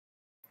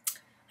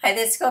Hi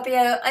there,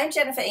 Scorpio. I'm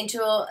Jennifer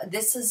Angel.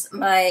 This is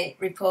my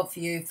report for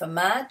you for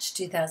March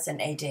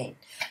 2018.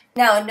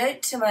 Now, a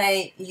note to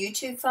my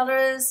YouTube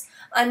followers,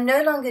 I'm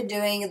no longer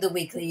doing the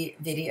weekly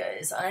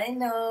videos. I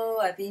know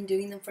I've been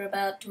doing them for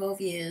about 12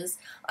 years.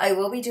 I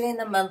will be doing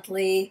them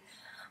monthly. It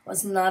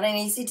was not an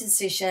easy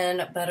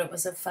decision, but it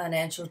was a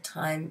financial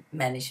time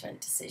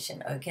management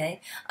decision, okay?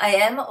 I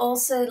am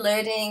also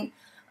loading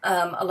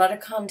a lot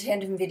of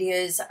content and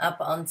videos up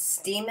on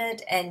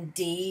Steemit and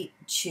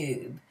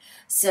DTube.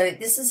 So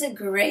this is a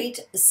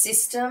great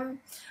system,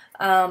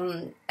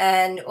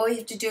 and all you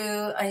have to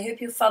do, I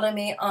hope you follow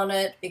me on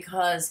it,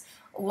 because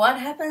what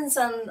happens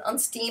on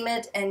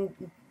Steemit and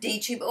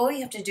DTube, all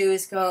you have to do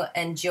is go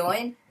and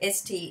join,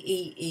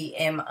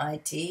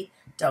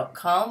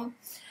 STEEMIT.com,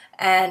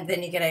 and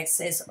then you get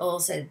access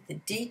also to the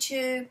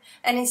DTube,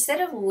 and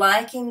instead of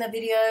liking the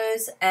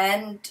videos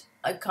and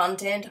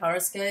content,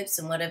 horoscopes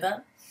and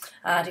whatever,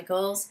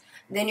 articles,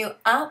 then you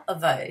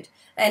upvote.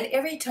 And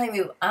every time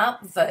you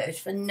upvote,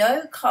 for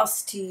no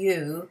cost to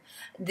you,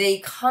 the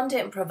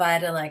content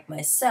provider like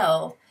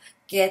myself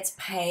gets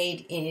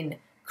paid in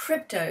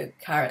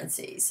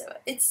cryptocurrency. So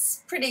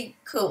it's pretty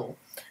cool.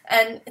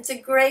 And it's a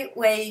great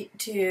way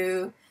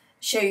to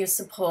show your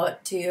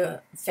support to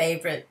your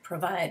favorite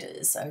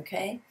providers,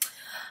 okay?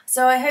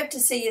 So I hope to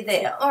see you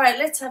there. All right,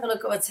 let's have a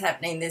look at what's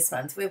happening this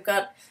month. We've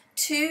got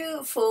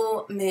 2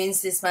 full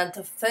moons this month.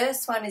 The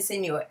first one is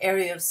in your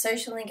area of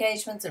social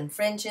engagements and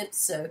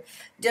friendships. So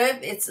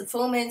the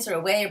full moons are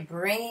a way of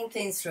bringing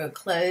things to a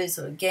close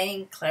or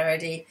gaining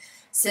clarity.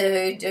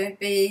 So don't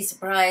be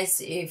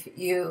surprised if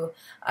you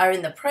are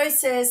in the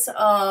process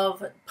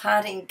of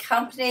parting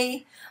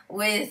company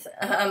with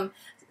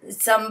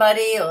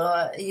somebody,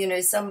 or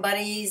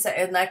somebody's,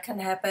 and that can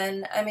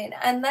happen. I mean,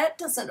 and that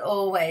doesn't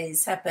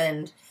always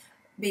happen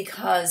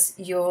because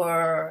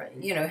you're,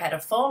 had a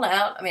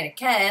fallout. I mean, it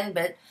can,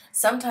 but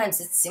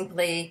sometimes it's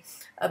simply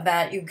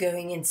about you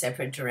going in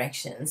separate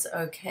directions,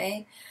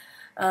 okay?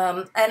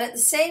 And at the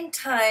same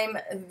time,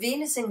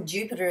 Venus and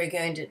Jupiter are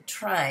going to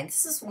trine.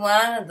 This is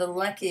one of the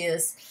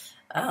luckiest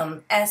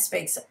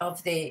aspects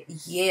of the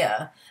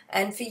year,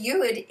 and for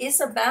you it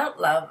is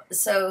about love.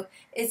 So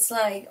it's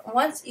like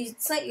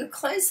you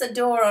close the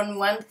door on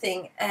one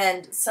thing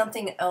and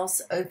something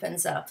else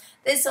opens up.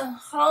 There's a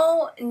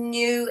whole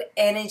new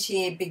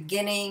energy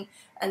beginning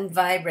and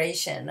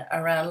vibration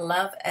around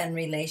love and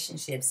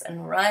relationships,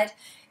 and right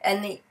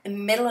in the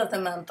middle of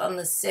the month on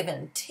the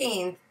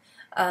 17th,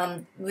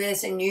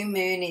 there's a new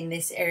moon in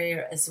this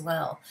area as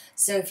well.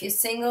 So if you're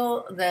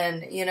single,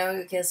 then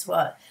guess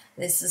what,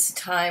 this is a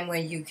time where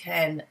you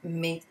can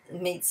meet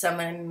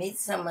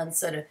someone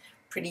sort of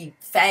pretty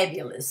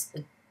fabulous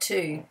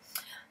too.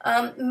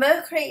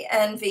 Mercury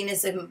and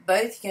Venus are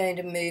both going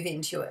to move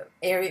into your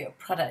area of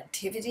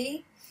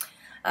productivity.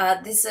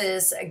 This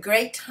is a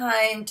great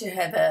time to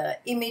have an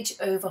image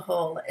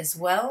overhaul as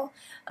well.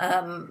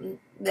 And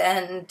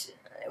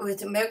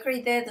with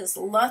Mercury there's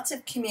lots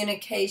of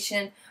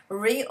communication,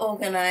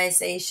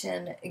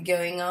 reorganization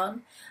going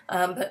on.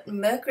 But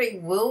Mercury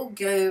will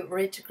go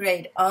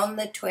retrograde on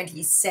the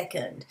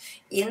 22nd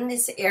in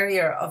this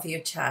area of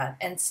your chart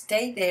and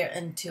stay there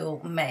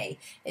until May.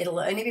 It'll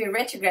only be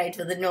retrograde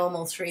for the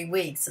normal 3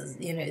 weeks,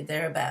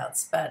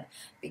 thereabouts. But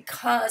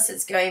because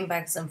it's going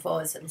backwards and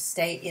forwards, it'll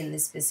stay in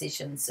this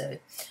position. So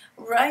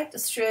right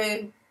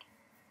through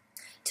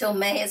till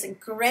May is a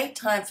great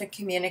time for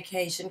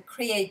communication,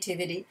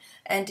 creativity,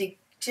 and to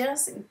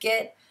just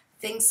get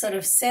things sort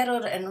of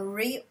settled and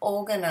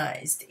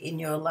reorganized in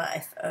your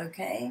life,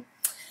 okay?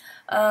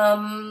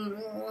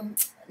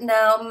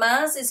 Now,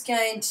 Mars is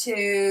going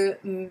to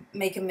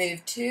make a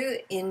move too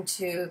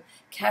into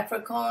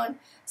Capricorn,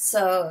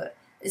 so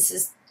this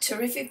is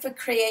terrific for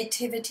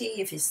creativity.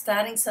 If you're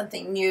starting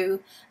something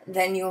new,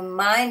 then your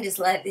mind is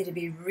likely to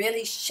be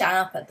really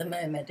sharp at the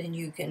moment, and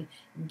you can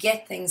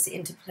get things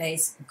into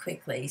place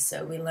quickly,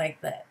 so we like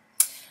that.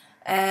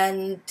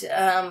 And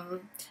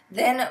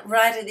then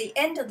right at the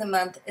end of the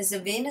month, as the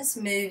Venus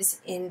moves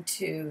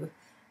into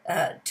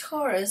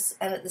Taurus,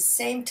 and at the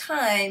same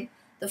time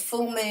the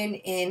full moon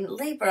in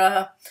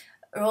Libra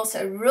are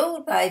also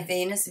ruled by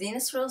Venus.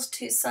 Venus rules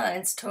 2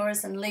 signs,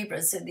 Taurus and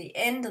Libra, so the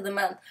end of the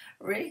month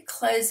really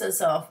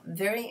closes off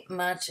very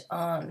much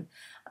on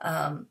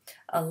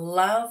a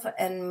love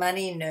and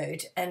money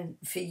note. And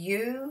for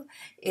you,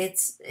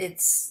 it's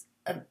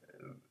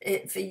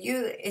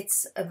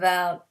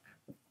about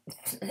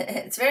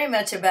it's very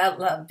much about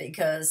love,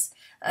 because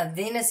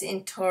Venus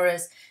in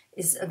Taurus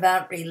is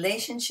about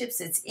relationships.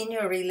 It's in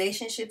your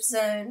relationship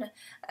zone,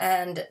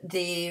 and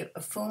the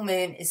full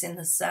moon is in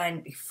the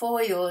sign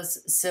before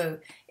yours, so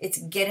it's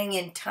getting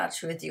in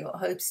touch with your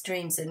hopes,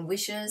 dreams, and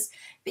wishes.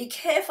 Be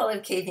careful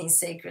of keeping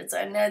secrets.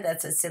 I know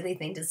that's a silly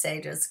thing to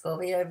say to a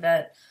Scorpio,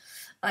 but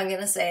I'm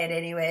going to say it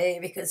anyway,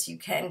 because you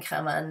can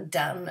come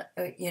undone,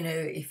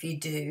 if you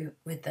do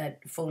with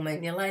that full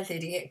moon. You're likely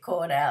to get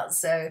caught out,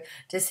 so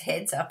just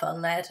heads up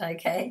on that,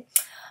 okay?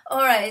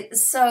 All right,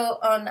 so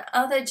on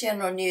other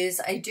general news,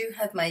 I do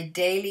have my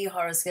daily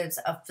horoscopes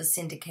up for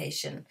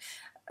syndication.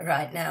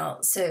 right now.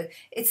 So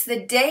it's the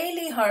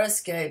daily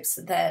horoscopes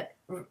that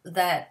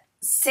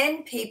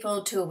send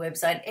people to a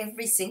website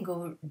every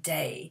single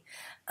day.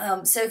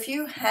 So if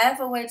you have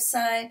a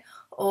website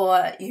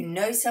or you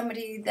know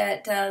somebody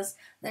that does,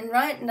 then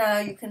right now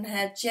you can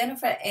have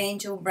Jennifer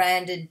Angel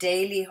branded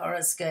daily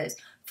horoscopes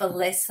for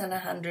less than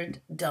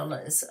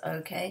 $100,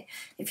 okay?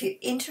 If you're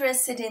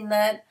interested in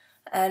that,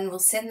 and we'll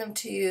send them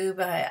to you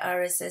by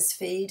RSS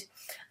feed,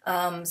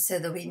 so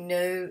there'll be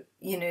no,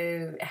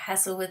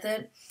 hassle with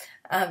it.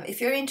 If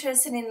you're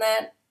interested in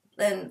that,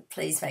 then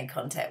please make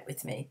contact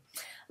with me.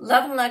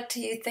 Love and luck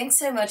to you. Thanks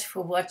so much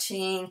for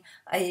watching.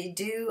 I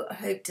do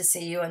hope to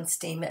see you on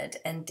Steemit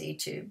and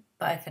DTube.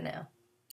 Bye for now.